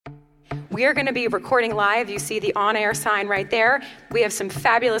We are going to be recording live. You see the on-air sign right there. We have some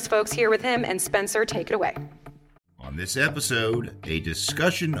fabulous folks here with him, and Spencer, take it away. On this episode, a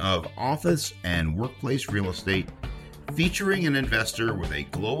discussion of office and workplace real estate featuring an investor with a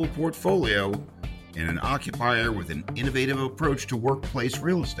global portfolio and an occupier with an innovative approach to workplace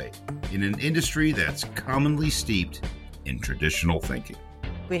real estate in an industry that's commonly steeped in traditional thinking.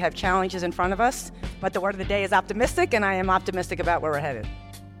 We have challenges in front of us, but the word of the day is optimistic, and I am optimistic about where we're headed.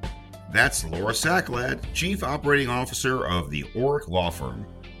 That's Laura Sacklad, Chief Operating Officer of the Encore Law Firm,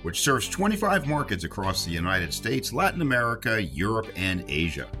 which serves 25 markets across the United States, Latin America, Europe, and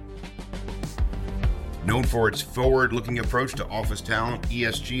Asia. Known for its forward-looking approach to office talent,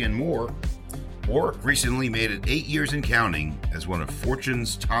 ESG, and more, Encore recently made it 8 years and counting as one of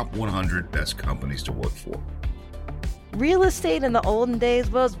Fortune's top 100 best companies to work for. Real estate in the olden days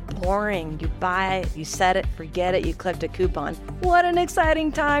was boring. You buy it, you set it, forget it, you clipped a coupon. What an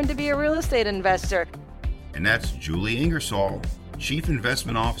exciting time to be a real estate investor. And that's Julie Ingersoll, Chief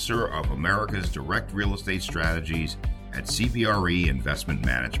Investment Officer of America's Direct Real Estate Strategies at CBRE Investment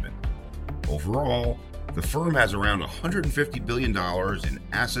Management. Overall, the firm has around $150 billion in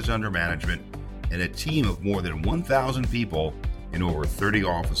assets under management and a team of more than 1,000 people in over 30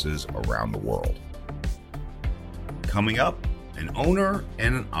 offices around the world. Coming up, an owner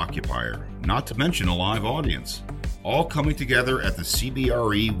and an occupier, not to mention a live audience, all coming together at the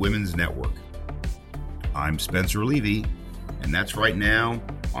CBRE Women's Network. I'm Spencer Levy, and that's right now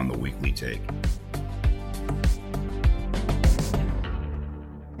on the Weekly Take.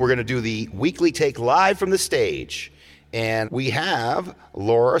 We're going to do the Weekly Take live from the stage. And we have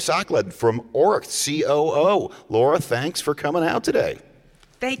Laura Sacklad from Encore, COO. Laura, thanks for coming out today.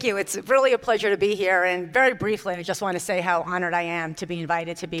 Thank you. It's really a pleasure to be here. And very briefly, I just want to say how honored I am to be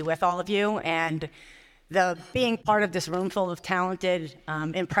invited to be with all of you. And being part of this room full of talented,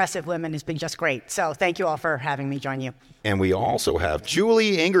 impressive women has been just great. So thank you all for having me join you. And we also have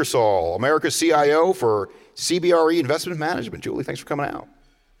Julie Ingersoll, America's CIO for CBRE Investment Management. Julie, thanks for coming out.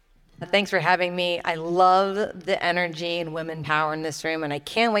 Thanks for having me. I love the energy and women power in this room, and I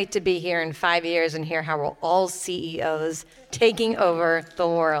can't wait to be here in 5 years and hear how we're all CEOs taking over the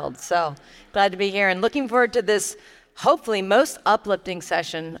world. So glad to be here and looking forward to this, hopefully, most uplifting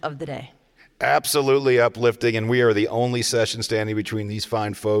session of the day. Absolutely uplifting, and we are the only session standing between these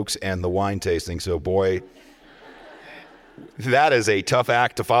fine folks and the wine tasting. So, boy, that is a tough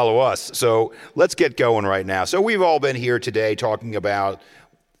act to follow us. So let's get going right now. So we've all been here today talking about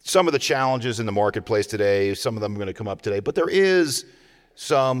some of the challenges in the marketplace today. Some of them are going to come up today, but there is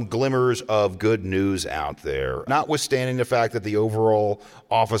some glimmers of good news out there, notwithstanding the fact that the overall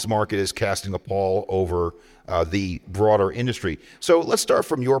office market is casting a pall over the broader industry. So let's start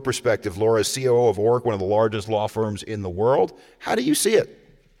from your perspective, Laura, as COO of Encore, one of the largest law firms in the world. How do you see it?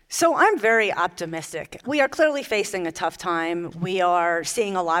 So I'm very optimistic. We are clearly facing a tough time. We are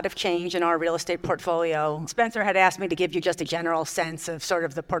seeing a lot of change in our real estate portfolio. Spencer had asked me to give you just a general sense of sort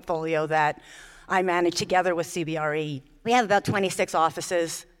of the portfolio that I manage together with CBRE. We have about 26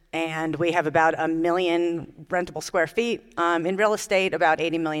 offices, and we have about 1 million rentable square feet in real estate, about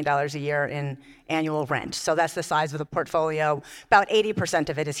 $80 million a year in annual rent. So that's the size of the portfolio. About 80%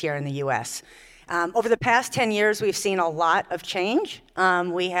 of it is here in the US. Over the past 10 years, we've seen a lot of change.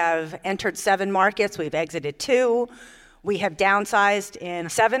 We have entered 7 markets. We've exited 2. We have downsized in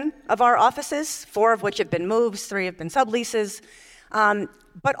 7 of our offices, 4 of which have been moves, 3 have been subleases.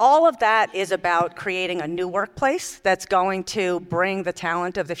 But all of that is about creating a new workplace that's going to bring the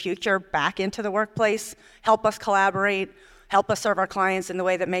talent of the future back into the workplace, help us collaborate, help us serve our clients in the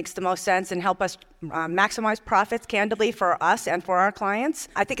way that makes the most sense, and help us maximize profits, candidly, for us and for our clients.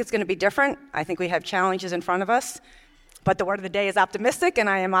 I think it's going to be different. I think we have challenges in front of us. But the word of the day is optimistic, and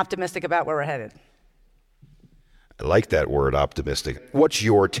I am optimistic about where we're headed. I like that word, optimistic. What's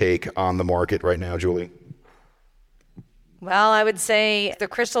your take on the market right now, Julie? Well, I would say the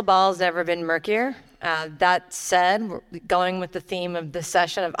crystal ball's never been murkier. That said, we're going with the theme of this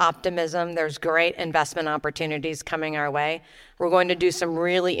session of optimism. There's great investment opportunities coming our way. We're going to do some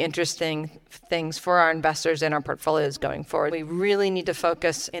really interesting things for our investors in our portfolios going forward. We really need to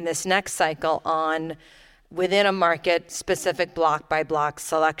focus in this next cycle on, within a market, specific block by block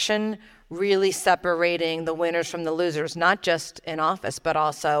selection, really separating the winners from the losers, not just in office, but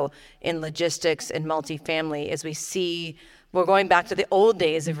also in logistics and multifamily, as we see. We're going back to the old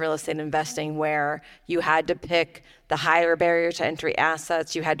days of real estate investing where you had to pick the higher barrier to entry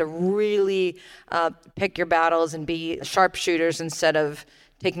assets. You had to really pick your battles and be sharpshooters instead of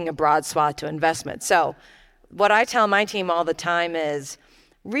taking a broad swath to investment. So what I tell my team all the time is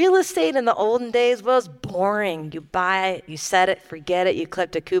Real estate in the olden days was boring. You buy it, you set it, forget it, you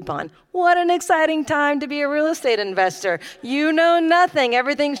clipped a coupon. What an exciting time to be a real estate investor. You know nothing.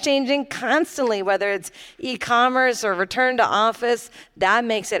 Everything's changing constantly, whether it's e-commerce or return to office. That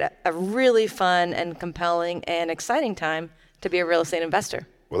makes it a really fun and compelling and exciting time to be a real estate investor.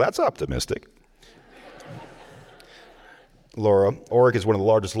 Well, that's optimistic. Laura, Orrick is one of the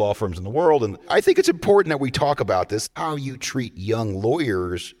largest law firms in the world, and I think it's important that we talk about this, how you treat young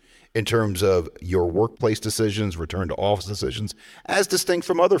lawyers in terms of your workplace decisions, return to office decisions, as distinct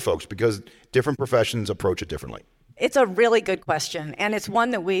from other folks, because different professions approach it differently. It's a really good question, and it's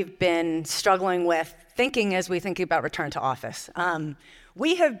one that we've been struggling with thinking as we think about return to office.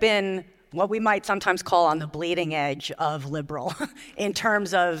 We have been what we might sometimes call on the bleeding edge of liberal in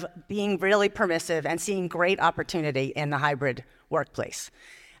terms of being really permissive and seeing great opportunity in the hybrid workplace.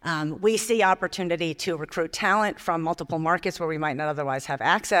 We see opportunity to recruit talent from multiple markets where we might not otherwise have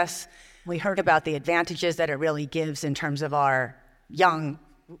access. We heard about the advantages that it really gives in terms of our young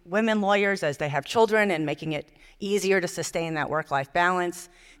women lawyers as they have children and making it easier to sustain that work-life balance.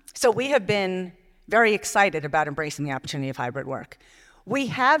 So we have been very excited about embracing the opportunity of hybrid work. We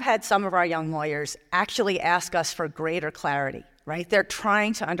have had some of our young lawyers actually ask us for greater clarity, right? They're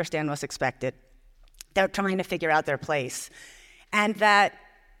trying to understand what's expected. They're trying to figure out their place. And that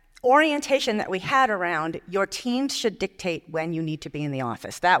orientation that we had around your teams should dictate when you need to be in the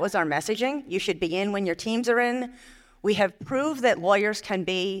office. That was our messaging. You should be in when your teams are in. We have proved that lawyers can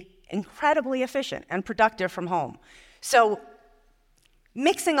be incredibly efficient and productive from home. So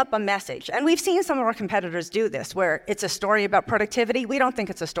mixing up a message, and we've seen some of our competitors do this, where it's a story about productivity. We don't think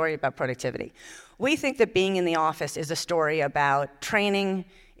it's a story about productivity. We think that being in the office is a story about training,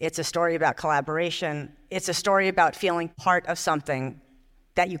 it's a story about collaboration, it's a story about feeling part of something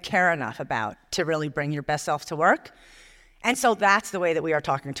that you care enough about to really bring your best self to work. And so that's the way that we are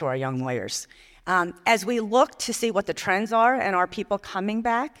talking to our young lawyers. As we look to see what the trends are and are people coming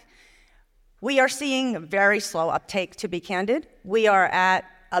back, we are seeing very slow uptake, to be candid. We are at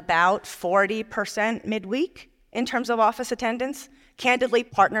about 40% midweek in terms of office attendance. Candidly,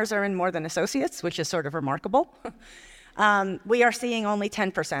 partners are in more than associates, which is sort of remarkable. We are seeing only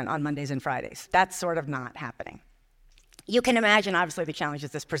 10% on Mondays and Fridays. That's sort of not happening. You can imagine, obviously, the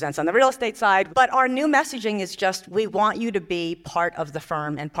challenges this presents on the real estate side, but our new messaging is just, we want you to be part of the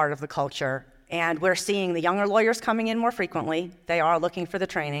firm and part of the culture. And we're seeing the younger lawyers coming in more frequently. They are looking for the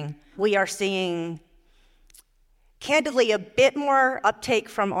training. We are seeing, candidly, a bit more uptake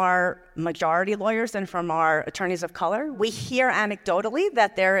from our majority lawyers than from our attorneys of color. We hear anecdotally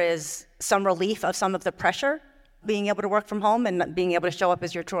that there is some relief of some of the pressure being able to work from home and being able to show up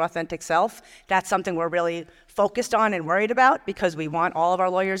as your true authentic self. That's something we're really focused on and worried about because we want all of our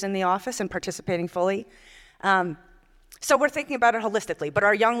lawyers in the office and participating fully. So we're thinking about it holistically, but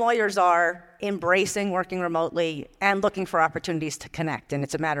our young lawyers are embracing working remotely and looking for opportunities to connect, and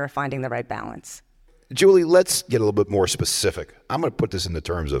it's a matter of finding the right balance. Julie, let's get a little bit more specific. I'm going to put this in the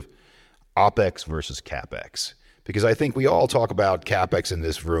terms of OpEx versus CapEx, because I think we all talk about CapEx in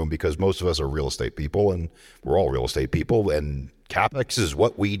this room because most of us are real estate people, and we're all real estate people, and CapEx is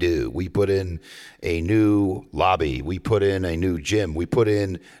what we do. We put in a new lobby. We put in a new gym. We put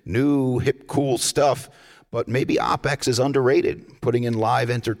in new, hip, cool stuff. But maybe OpEx is underrated, putting in live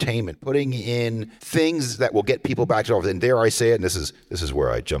entertainment, putting in things that will get people back to office. And dare I say it, and this is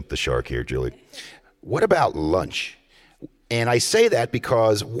where I jumped the shark here, Julie. What about lunch? And I say that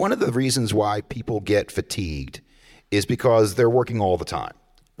because one of the reasons why people get fatigued is because they're working all the time.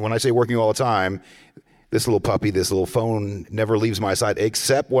 When I say working all the time, this little puppy, this little phone never leaves my side,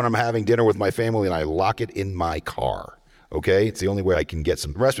 except when I'm having dinner with my family and I lock it in my car. Okay? It's the only way I can get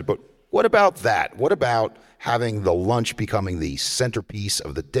some respite. But what about that? What about having the lunch becoming the centerpiece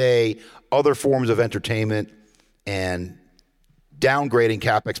of the day, other forms of entertainment, and downgrading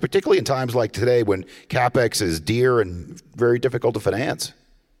CapEx, particularly in times like today when CapEx is dear and very difficult to finance?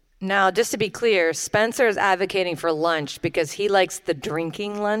 Now, just to be clear, Spencer is advocating for lunch because he likes the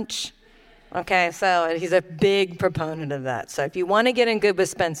drinking lunch. Okay, so he's a big proponent of that. So if you want to get in good with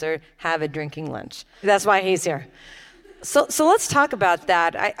Spencer, have a drinking lunch. That's why he's here. So let's talk about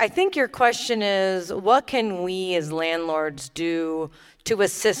that. I think your question is, what can we as landlords do to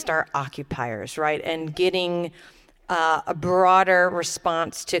assist our occupiers, right? And getting a broader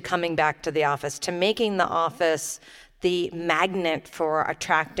response to coming back to the office, to making the office the magnet for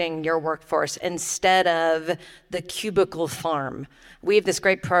attracting your workforce instead of the cubicle farm. We have this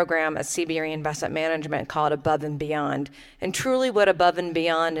great program at CBRE Investment Management called Above and Beyond. And truly what Above and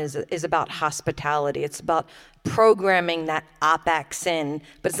Beyond is about hospitality. It's about programming that OpEx in,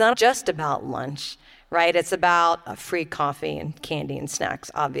 but it's not just about lunch, right? It's about free coffee and candy and snacks,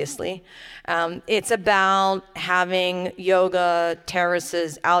 obviously. It's about having yoga,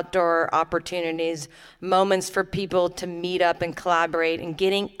 terraces, outdoor opportunities, moments for people to meet up and collaborate and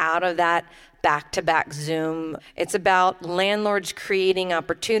getting out of that back-to-back Zoom. It's about landlords creating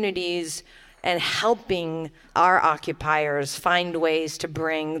opportunities and helping our occupiers find ways to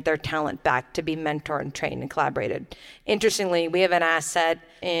bring their talent back to be mentored and trained and collaborated. Interestingly, we have an asset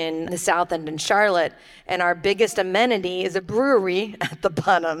in the South End in Charlotte, and our biggest amenity is a brewery at the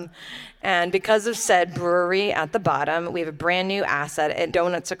bottom. And because of said brewery at the bottom, we have a brand new asset and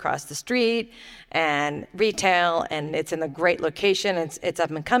donuts across the street and retail, and it's in a great location. It's up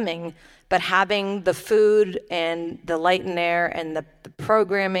and coming. But having the food and the light and air and the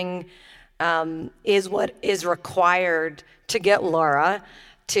programming is what is required to get Laura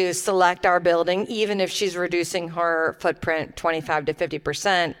to select our building, even if she's reducing her footprint 25 to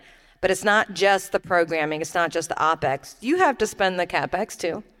 50%. But it's not just the programming, it's not just the OpEx. You have to spend the CapEx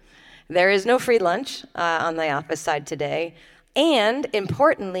too. There is no free lunch on the office side today. And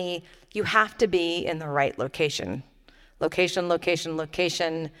importantly, you have to be in the right location. Location.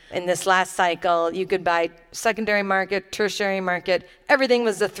 In this last cycle, you could buy secondary market, tertiary market. Everything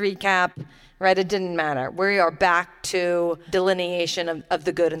was a 3 cap, right? It didn't matter. We are back to delineation of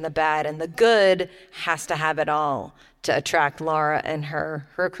the good and the bad. And the good has to have it all to attract Laura and her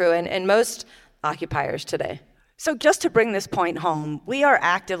crew and most occupiers today. So just to bring this point home, we are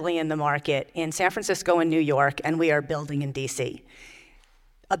actively in the market in San Francisco and New York, and we are building in DC.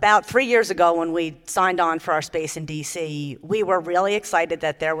 About 3 years ago, when we signed on for our space in DC, we were really excited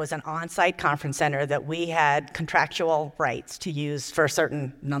that there was an on-site conference center that we had contractual rights to use for a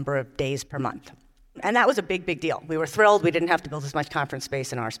certain number of days per month. And that was a big, big deal. We were thrilled we didn't have to build as much conference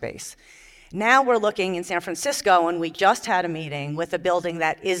space in our space. Now we're looking in San Francisco, and we just had a meeting with a building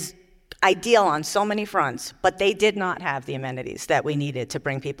that is ideal on so many fronts, but they did not have the amenities that we needed to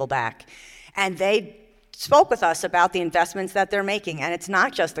bring people back. And they spoke with us about the investments that they're making, and it's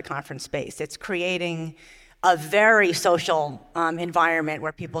not just the conference space. It's creating a very social environment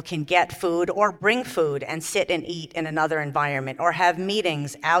where people can get food or bring food and sit and eat in another environment or have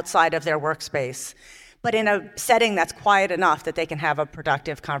meetings outside of their workspace, but in a setting that's quiet enough that they can have a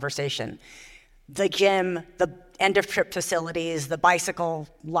productive conversation. The gym, the end-of-trip facilities, the bicycle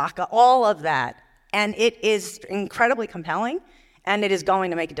locker, all of that. And it is incredibly compelling, and it is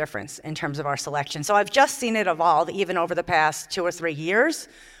going to make a difference in terms of our selection. So I've just seen it evolve even over the past 2 or 3 years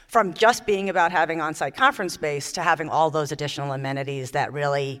from just being about having on-site conference space to having all those additional amenities that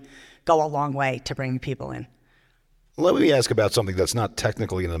really go a long way to bring people in. Let me ask about something that's not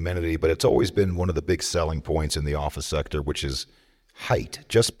technically an amenity, but it's always been one of the big selling points in the office sector, which is height,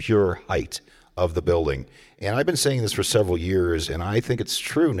 just pure height of the building. And I've been saying this for several years, and I think it's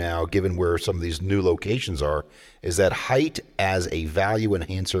true now, given where some of these new locations are, is that height as a value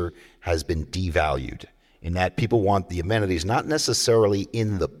enhancer has been devalued, in that people want the amenities not necessarily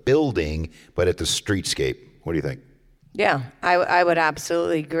in the building, but at the streetscape. What do you think? Yeah, I would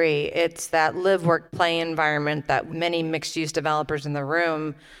absolutely agree. It's that live, work, play environment that many mixed-use developers in the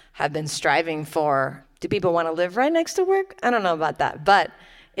room have been striving for. Do people want to live right next to work? I don't know about that, but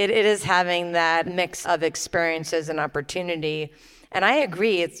it is having that mix of experiences and opportunity. And I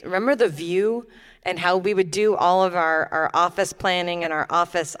agree. Remember the view and how we would do all of our office planning and our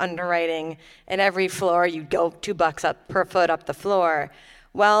office underwriting, and every floor you'd go $2 up per foot up the floor.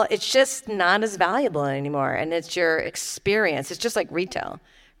 Well, it's just not as valuable anymore, and it's your experience. It's just like retail,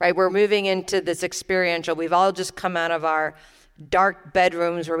 right? We're moving into this experiential. We've all just come out of our dark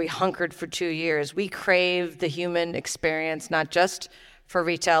bedrooms where we hunkered for 2 years. We crave the human experience, not just for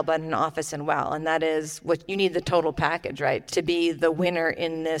retail, but in office and well. And that is what you need, the total package, right? To be the winner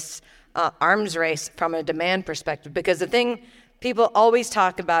in this arms race from a demand perspective. Because the thing people always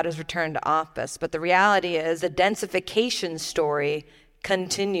talk about is return to office. But the reality is the densification story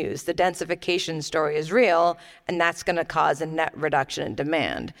continues. The densification story is real, and that's going to cause a net reduction in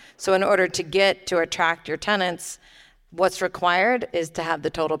demand. So in order to attract your tenants, what's required is to have the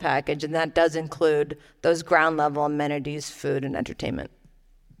total package, and that does include those ground level amenities, food, and entertainment.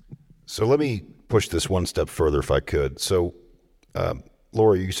 So let me push this one step further if I could. So,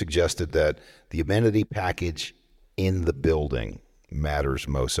 Laura, you suggested that the amenity package in the building matters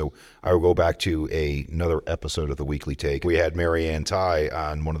most. So I will go back to another episode of the Weekly Take. We had Mary Ann Ty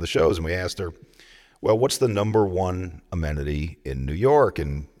on one of the shows, and we asked her, well, what's the number one amenity in New York?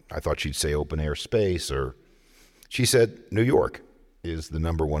 And I thought she'd say open air space, or she said New York is the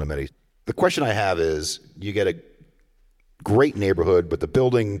number one amenity. The question I have is, you get a great neighborhood, but the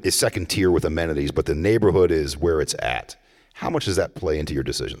building is second tier with amenities, but the neighborhood is where it's at. How much does that play into your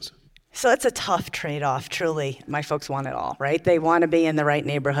decisions? So it's a tough trade-off, truly. My folks want it all, right? They want to be in the right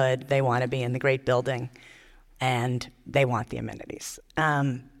neighborhood, they want to be in the great building, and they want the amenities.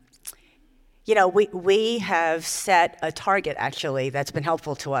 We have set a target, actually, that's been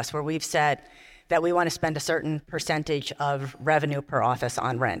helpful to us, where we've said that we want to spend a certain percentage of revenue per office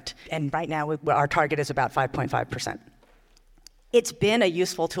on rent. And right now, our target is about 5.5%. It's been a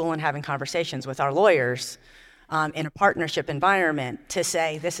useful tool in having conversations with our lawyers in a partnership environment to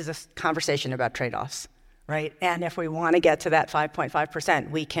say, this is a conversation about trade-offs, right? And if we want to get to that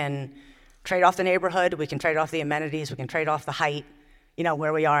 5.5%, we can trade off the neighborhood, we can trade off the amenities, we can trade off the height,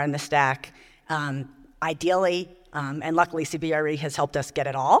 where we are in the stack. Ideally, and luckily CBRE has helped us get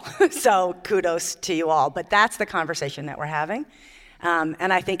it all, so kudos to you all. But that's the conversation that we're having.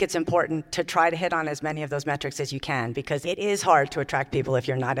 And I think it's important to try to hit on as many of those metrics as you can, because it is hard to attract people if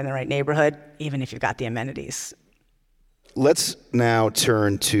you're not in the right neighborhood, even if you've got the amenities. Let's now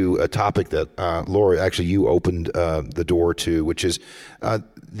turn to a topic that, Laura, actually you opened the door to, which is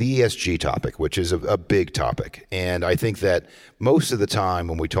the ESG topic, which is a big topic. And I think that most of the time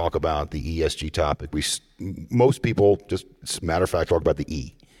when we talk about the ESG topic, most people, just as a matter of fact, talk about the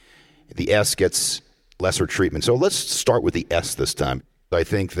E. The S gets lesser treatment. So let's start with the S this time. I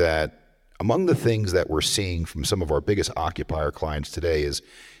think that among the things that we're seeing from some of our biggest occupier clients today is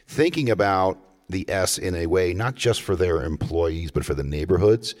thinking about the S in a way, not just for their employees, but for the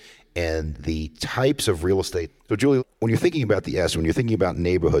neighborhoods and the types of real estate. So Julie, when you're thinking about the S, when you're thinking about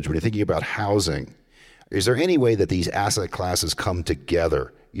neighborhoods, when you're thinking about housing, is there any way that these asset classes come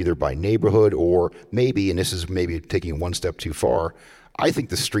together, either by neighborhood or maybe, and this is maybe taking it one step too far, I think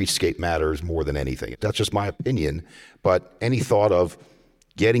the streetscape matters more than anything. That's just my opinion, but any thought of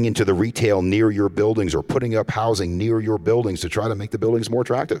getting into the retail near your buildings or putting up housing near your buildings to try to make the buildings more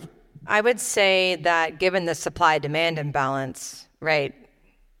attractive? I would say that given the supply-demand imbalance, right,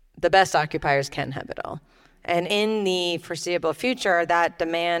 the best occupiers can have it all. And in the foreseeable future, that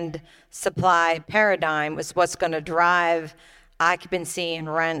demand-supply paradigm is what's going to drive occupancy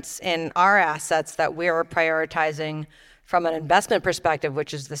and rents in our assets that we're prioritizing from an investment perspective,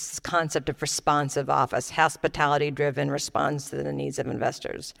 which is this concept of responsive office, hospitality-driven response to the needs of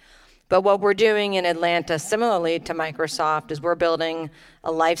investors. But what we're doing in Atlanta, similarly to Microsoft, is we're building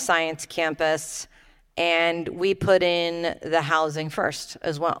a life science campus, and we put in the housing first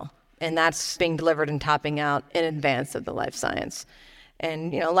as well. And that's being delivered and topping out in advance of the life science.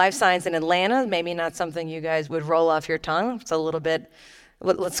 And, life science in Atlanta, maybe not something you guys would roll off your tongue. It's a little bit,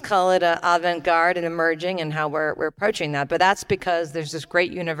 let's call it avant-garde and emerging and how we're approaching that. But that's because there's this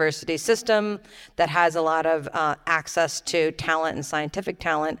great university system that has a lot of access to talent and scientific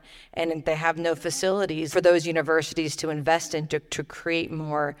talent, and they have no facilities for those universities to invest in to create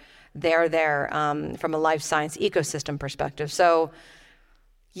more there from a life science ecosystem perspective. So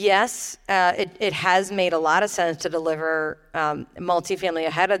yes, it has made a lot of sense to deliver multifamily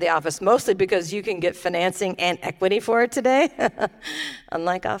ahead of the office, mostly because you can get financing and equity for it today,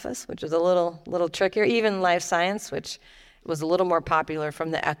 unlike office, which is a little trickier. Even life science, which was a little more popular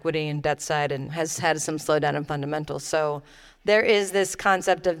from the equity and debt side and has had some slowdown in fundamentals. So there is this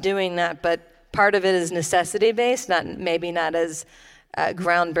concept of doing that, but part of it is necessity-based, maybe not as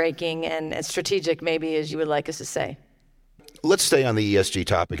groundbreaking and strategic maybe as you would like us to say. Let's stay on the ESG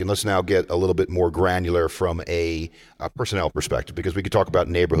topic, and let's now get a little bit more granular from a personnel perspective, because we could talk about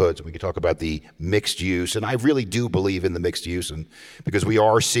neighborhoods, and we could talk about the mixed use, and I really do believe in the mixed use, and because we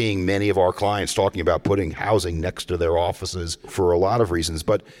are seeing many of our clients talking about putting housing next to their offices for a lot of reasons,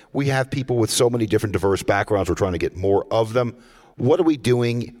 but we have people with so many different diverse backgrounds. We're trying to get more of them. What are we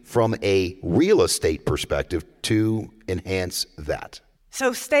doing from a real estate perspective to enhance that?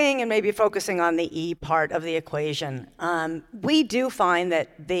 So staying and maybe focusing on the E part of the equation, we do find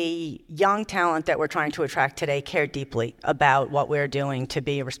that the young talent that we're trying to attract today care deeply about what we're doing to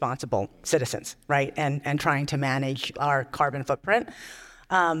be responsible citizens, right? And trying to manage our carbon footprint.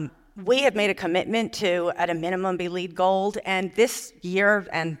 We have made a commitment to, at a minimum, be LEED Gold. And this year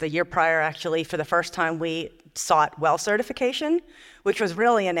and the year prior, actually, for the first time, we sought WELL certification, which was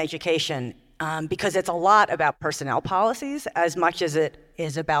really an education because it's a lot about personnel policies as much as it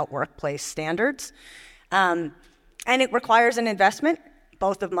is about workplace standards. And it requires an investment,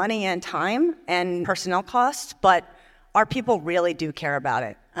 both of money and time and personnel costs, but our people really do care about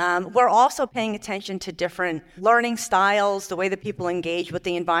it. We're also paying attention to different learning styles, the way that people engage with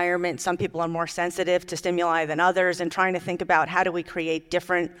the environment. Some people are more sensitive to stimuli than others, and trying to think about how do we create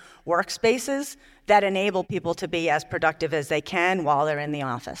different workspaces that enable people to be as productive as they can while they're in the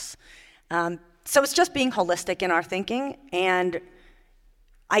office. So it's just being holistic in our thinking, and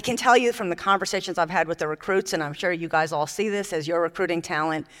I can tell you from the conversations I've had with the recruits, and I'm sure you guys all see this as you're recruiting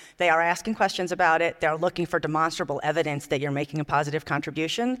talent, they are asking questions about it. They're looking for demonstrable evidence that you're making a positive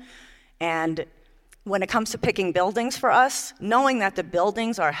contribution. And when it comes to picking buildings for us, knowing that the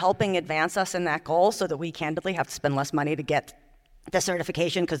buildings are helping advance us in that goal so that we candidly have to spend less money to get the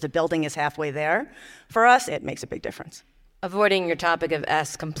certification because the building is halfway there, for us, it makes a big difference. Avoiding your topic of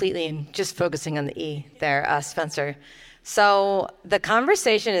S completely and just focusing on the E there, Spencer. So the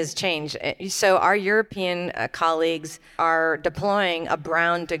conversation has changed. So our European colleagues are deploying a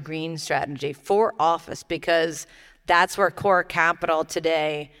brown to green strategy for office because that's where core capital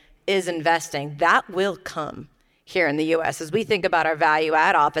today is investing. That will come here in the U.S. As we think about our value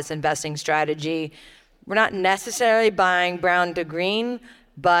add office investing strategy, we're not necessarily buying brown to green,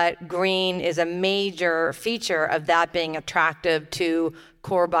 but green is a major feature of that being attractive to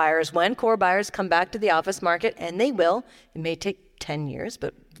core buyers. When core buyers come back to the office market, and they will, it may take 10 years,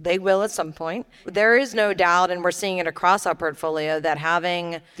 but they will at some point. There is no doubt, and we're seeing it across our portfolio, that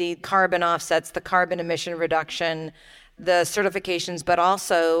having the carbon offsets, the carbon emission reduction, the certifications, but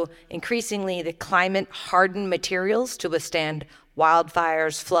also increasingly the climate hardened materials to withstand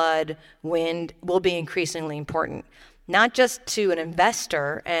wildfires, flood, wind will be increasingly important. Not just to an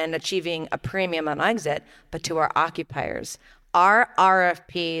investor and achieving a premium on exit, but to our occupiers. Our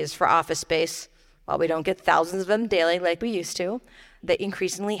RFPs for office space, while we don't get thousands of them daily like we used to, they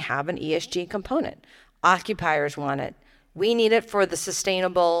increasingly have an ESG component. Occupiers want it. We need it for the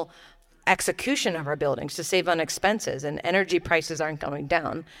sustainable execution of our buildings to save on expenses, and energy prices aren't going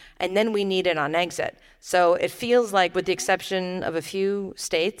down. And then we need it on exit. So it feels like, with the exception of a few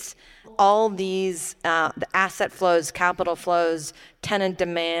states, all these the asset flows, capital flows, tenant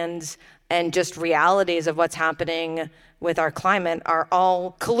demands, and just realities of what's happening with our climate are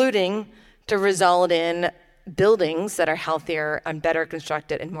all colluding to result in buildings that are healthier and better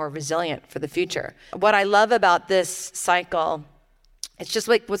constructed and more resilient for the future. What I love about this cycle, it's just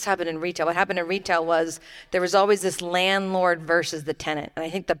like what's happened in retail. What happened in retail was there was always this landlord versus the tenant. And I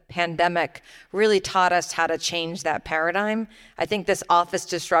think the pandemic really taught us how to change that paradigm. I think this office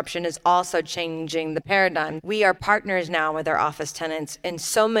disruption is also changing the paradigm. We are partners now with our office tenants in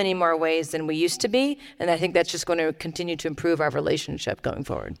so many more ways than we used to be. And I think that's just going to continue to improve our relationship going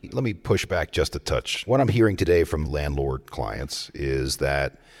forward. Let me push back just a touch. What I'm hearing today from landlord clients is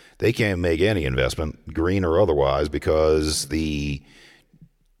that they can't make any investment, green or otherwise, because the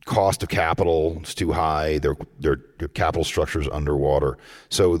cost of capital is too high, their capital structure is underwater.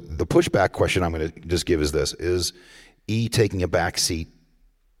 So the pushback question I'm going to just give is this: is E taking a back seat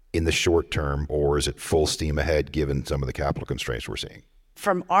in the short term, or is it full steam ahead given some of the capital constraints we're seeing?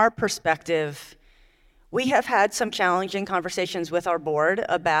 From our perspective, we have had some challenging conversations with our board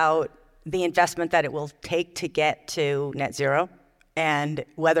about the investment that it will take to get to net zero and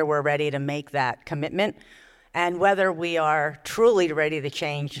whether we're ready to make that commitment, and whether we are truly ready to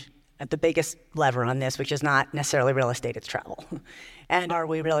change at the biggest lever on this, which is not necessarily real estate, it's travel. And are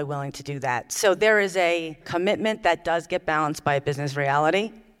we really willing to do that? So there is a commitment that does get balanced by a business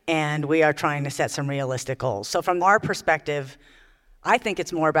reality, and we are trying to set some realistic goals. So from our perspective, I think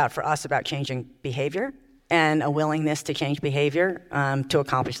it's more for us about changing behavior and a willingness to change behavior to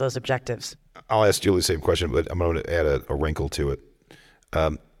accomplish those objectives. I'll ask Julie the same question, but I'm going to add a wrinkle to it.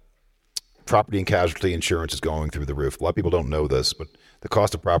 Property and casualty insurance is going through the roof. A lot of people don't know this, but the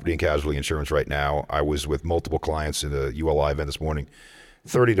cost of property and casualty insurance right now, I was with multiple clients at a ULI event this morning,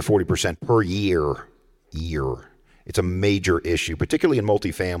 30 to 40% per year. It's a major issue, particularly in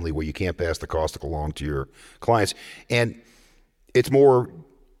multifamily where you can't pass the cost along to your clients. And it's more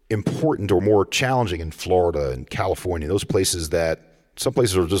important or more challenging in Florida and California, those places that some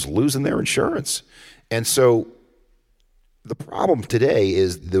places are just losing their insurance. And so the problem today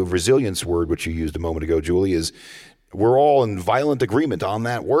is the resilience word, which you used a moment ago, Julie, is we're all in violent agreement on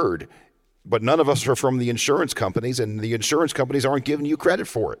that word, but none of us are from the insurance companies, and the insurance companies aren't giving you credit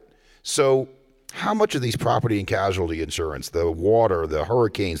for it. So how much of these property and casualty insurance, the water, the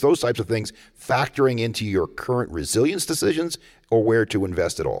hurricanes, those types of things, factoring into your current resilience decisions or where to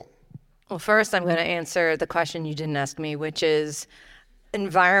invest it all? Well, first, I'm going to answer the question you didn't ask me, which is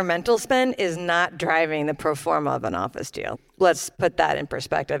environmental spend is not driving the pro forma of an office deal. Let's put that in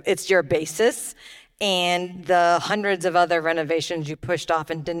perspective. It's your basis and the hundreds of other renovations you pushed off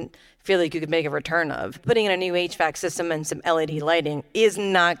and didn't feel like you could make a return of. Putting in a new HVAC system and some LED lighting is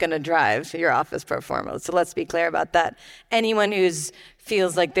not going to drive your office pro forma. So let's be clear about that. Anyone who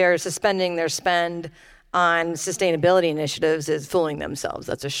feels like they're suspending their spend on sustainability initiatives is fooling themselves.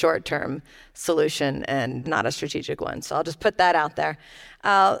 That's a short-term solution and not a strategic one. So I'll just put that out there.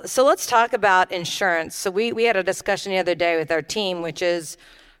 So let's talk about insurance. So we had a discussion the other day with our team, which is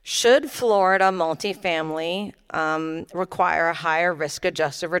Should Florida multifamily require a higher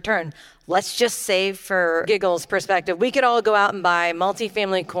risk-adjusted return? Let's just say for giggles perspective, we could all go out and buy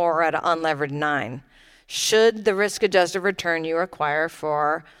multifamily core at an unlevered 9. Should the risk-adjusted return you require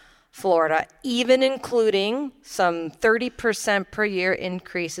for Florida, even including some 30% per year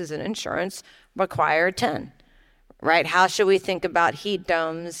increases in insurance, require 10? Right? How should we think about heat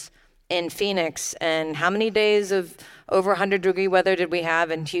domes in Phoenix, and how many days of over 100-degree weather did we have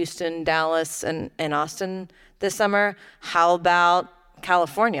in Houston, Dallas, and Austin this summer? How about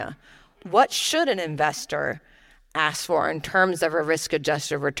California? What should an investor ask for in terms of a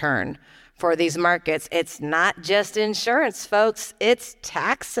risk-adjusted return for these markets? It's not just insurance, folks. It's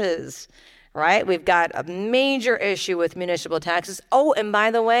taxes, right? We've got a major issue with municipal taxes. Oh, and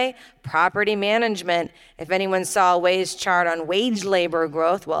by the way, property management. If anyone saw Wade's chart on wage labor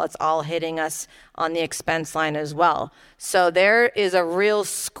growth, well, it's all hitting us on the expense line as well. So there is a real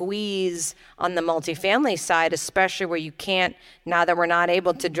squeeze on the multifamily side, especially where you can't, now that we're not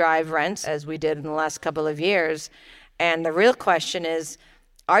able to drive rents as we did in the last couple of years. And the real question is,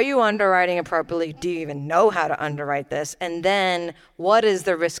 are you underwriting appropriately? Do you even know how to underwrite this? And then what is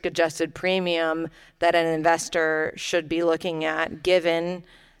the risk-adjusted premium that an investor should be looking at given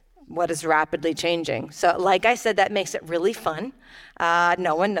what is rapidly changing? So like I said, that makes it really fun.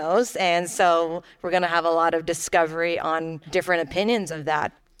 No one knows. And so we're going to have a lot of discovery on different opinions of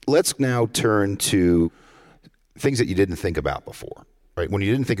that. Let's now turn to things that you didn't think about before, right? When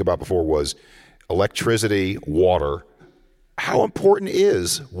you didn't think about before was electricity, water. How important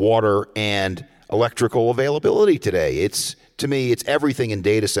is water and electrical availability today? To me, it's everything in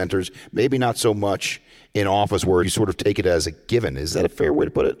data centers, maybe not so much in office where you sort of take it as a given. Is that a fair way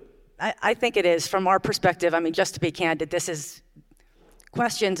to put it? I think it is. From our perspective, I mean, just to be candid, this is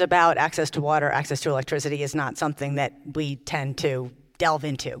questions about access to water, access to electricity is not something that we tend to delve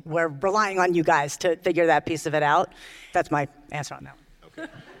into. We're relying on you guys to figure that piece of it out. That's my answer on that one.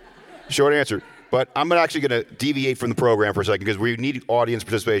 Okay. Short answer. But I'm actually going to deviate from the program for a second because we need audience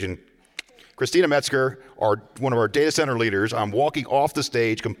participation. Christina Metzger, one of our data center leaders, I'm walking off the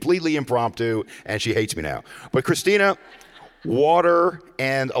stage completely impromptu, and she hates me now. But Christina, water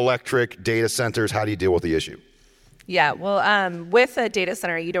and electric data centers, how do you deal with the issue? Yeah, well, with a data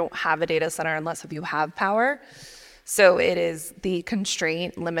center, you don't have a data center unless if you have power. So it is the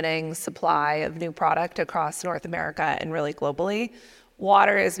constraint limiting supply of new product across North America and really globally.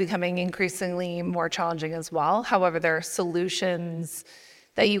 Water is becoming increasingly more challenging as well. However, there are solutions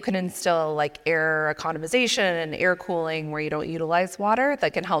that you can instill like air economization and air cooling where you don't utilize water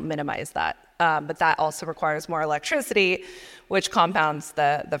that can help minimize that. But that also requires more electricity, which compounds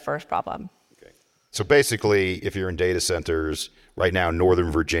the first problem. Okay. So basically, if you're in data centers right now in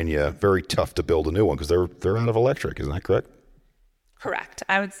Northern Virginia, very tough to build a new one because they're out of electric. Isn't that correct? Correct.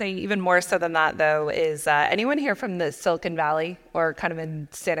 I would say even more so than that, though, is anyone here from the Silicon Valley or kind of in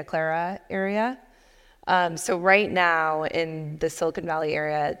Santa Clara area? So right now in the Silicon Valley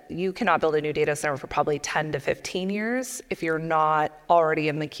area, you cannot build a new data center for probably 10 to 15 years if you're not already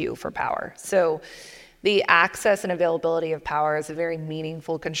in the queue for power. So the access and availability of power is a very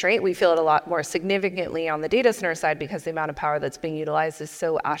meaningful constraint. We feel it a lot more significantly on the data center side because the amount of power that's being utilized is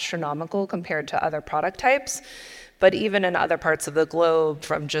so astronomical compared to other product types. But even in other parts of the globe,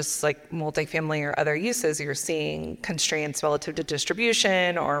 from just like multifamily or other uses, you're seeing constraints relative to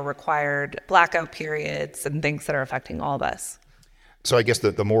distribution or required blackout periods and things that are affecting all of us. So I guess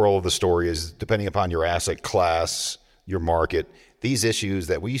the moral of the story is, depending upon your asset class, your market, these issues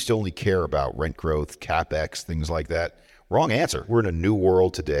that we used to only care about, rent growth, CapEx, things like that, wrong answer. We're in a new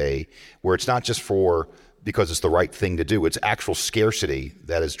world today where it's not just because it's the right thing to do, it's actual scarcity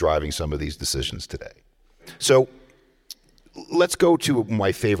that is driving some of these decisions today. So let's go to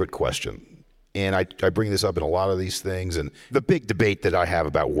my favorite question. And I bring this up in a lot of these things. And the big debate that I have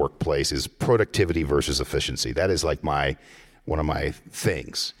about workplace is productivity versus efficiency. That is like one of my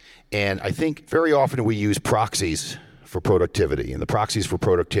things. And I think very often we use proxies for productivity. And the proxies for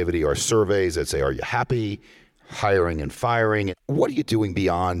productivity are surveys that say, are you happy? Hiring and firing. What are you doing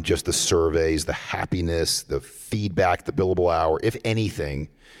beyond just the surveys, the happiness, the feedback, the billable hour, if anything,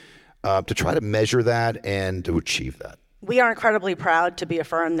 to try to measure that and to achieve that? We are incredibly proud to be a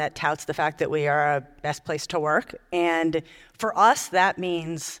firm that touts the fact that we are a best place to work. And for us, that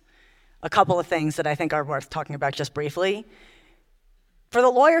means a couple of things that I think are worth talking about just briefly. For the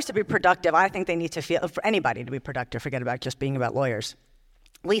lawyers to be productive, I think they need to feel, for anybody to be productive, forget about just being about lawyers.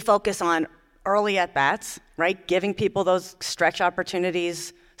 We focus on early at-bats, right? Giving people those stretch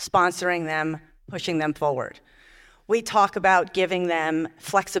opportunities, sponsoring them, pushing them forward. We talk about giving them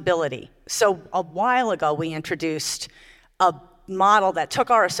flexibility. So a while ago, we introduced a model that took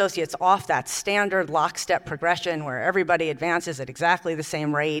our associates off that standard lockstep progression where everybody advances at exactly the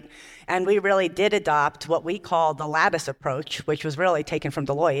same rate. And we really did adopt what we call the lattice approach, which was really taken from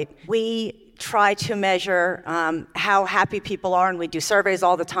Deloitte. We try to measure how happy people are, and we do surveys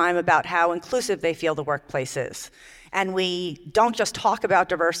all the time about how inclusive they feel the workplace is. And we don't just talk about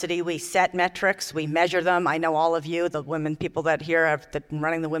diversity, we set metrics, we measure them. I know all of you, the people that here have been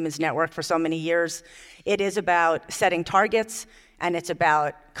running the Women's Network for so many years. It is about setting targets, and it's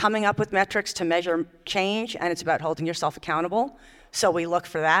about coming up with metrics to measure change, and it's about holding yourself accountable. So we look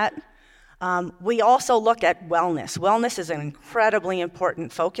for that. We also look at wellness. Wellness is an incredibly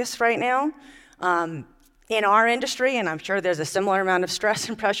important focus right now. In our industry, and I'm sure there's a similar amount of stress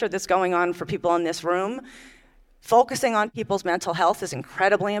and pressure that's going on for people in this room, focusing on people's mental health is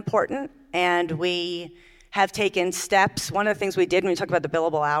incredibly important, and we have taken steps. One of the things we did when we talk about the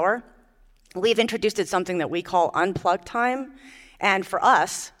billable hour, we've introduced something that we call unplug time, and for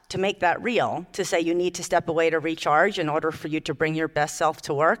us, to make that real, to say you need to step away to recharge in order for you to bring your best self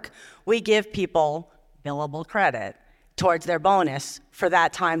to work, we give people billable credit towards their bonus for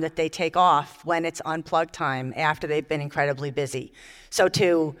that time that they take off when it's unplug time after they've been incredibly busy. So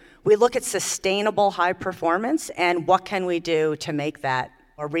we look at sustainable high performance and what can we do to make that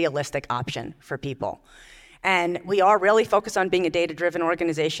a realistic option for people. And we are really focused on being a data-driven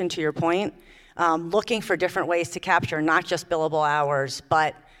organization, to your point, looking for different ways to capture not just billable hours,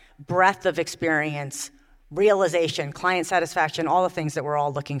 but breadth of experience, realization, client satisfaction, all the things that we're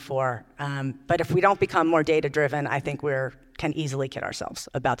all looking for. But if we don't become more data-driven, I think we can easily kid ourselves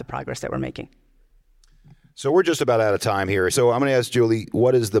about the progress that we're making. So we're just about out of time here. So I'm going to ask Julie,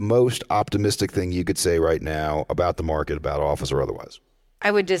 what is the most optimistic thing you could say right now about the market, about office or otherwise?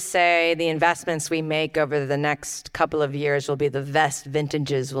 I would just say the investments we make over the next couple of years will be the best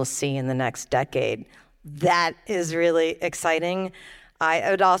vintages we'll see in the next decade. That is really exciting.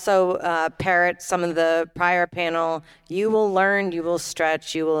 I would also parrot some of the prior panel. You will learn, you will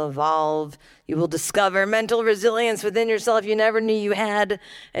stretch, you will evolve, you will discover mental resilience within yourself you never knew you had.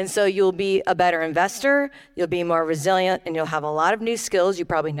 And so you'll be a better investor, you'll be more resilient, and you'll have a lot of new skills you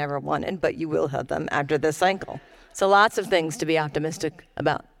probably never wanted, but you will have them after this cycle. So lots of things to be optimistic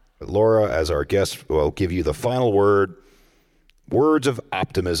about. Laura, as our guest, will give you the final word, words of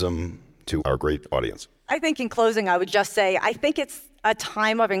optimism to our great audience. I think in closing, I would just say, I think it's a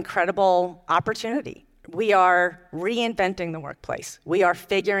time of incredible opportunity. We are reinventing the workplace. We are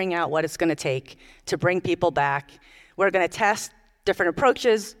figuring out what it's going to take to bring people back. We're going to test different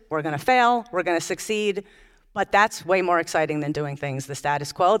approaches. We're going to fail. We're going to succeed. But that's way more exciting than doing things the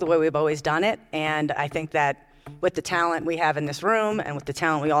status quo, the way we've always done it. And I think that with the talent we have in this room and with the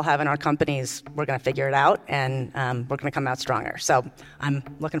talent we all have in our companies, we're going to figure it out, and we're going to come out stronger. So I'm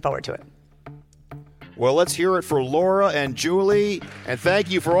looking forward to it. Well, let's hear it for Laura and Julie. And thank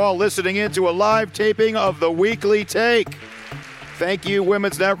you for all listening in to a live taping of The Weekly Take. Thank you,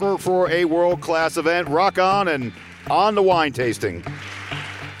 Women's Network, for a world-class event. Rock on and on to wine tasting.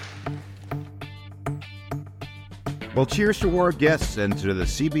 Well, cheers to our guests and to the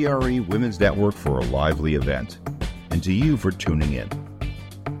CBRE Women's Network for a lively event. And to you for tuning in.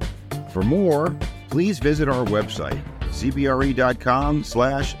 For more, please visit our website,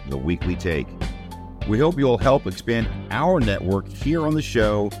 cbre.com/theweeklytake. We hope you'll help expand our network here on the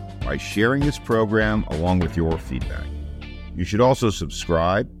show by sharing this program along with your feedback. You should also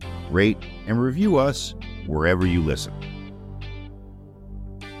subscribe, rate, and review us wherever you listen.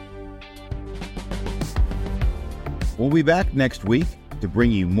 We'll be back next week to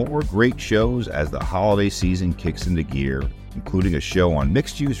bring you more great shows as the holiday season kicks into gear, including a show on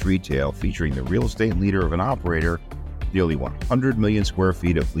mixed-use retail featuring the real estate leader of an operator, nearly 100 million square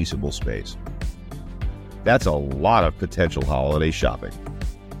feet of leasable space. That's a lot of potential holiday shopping.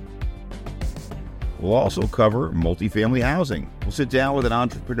 We'll also cover multifamily housing. We'll sit down with an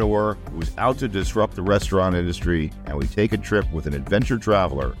entrepreneur who's out to disrupt the restaurant industry, and we take a trip with an adventure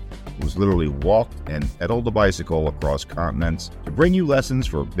traveler who's literally walked and pedaled a bicycle across continents to bring you lessons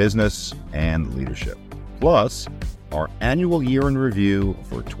for business and leadership. Plus, our annual year in review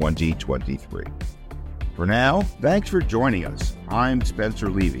for 2023. For now, thanks for joining us. I'm Spencer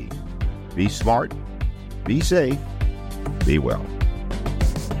Levy. Be smart, be safe, be well.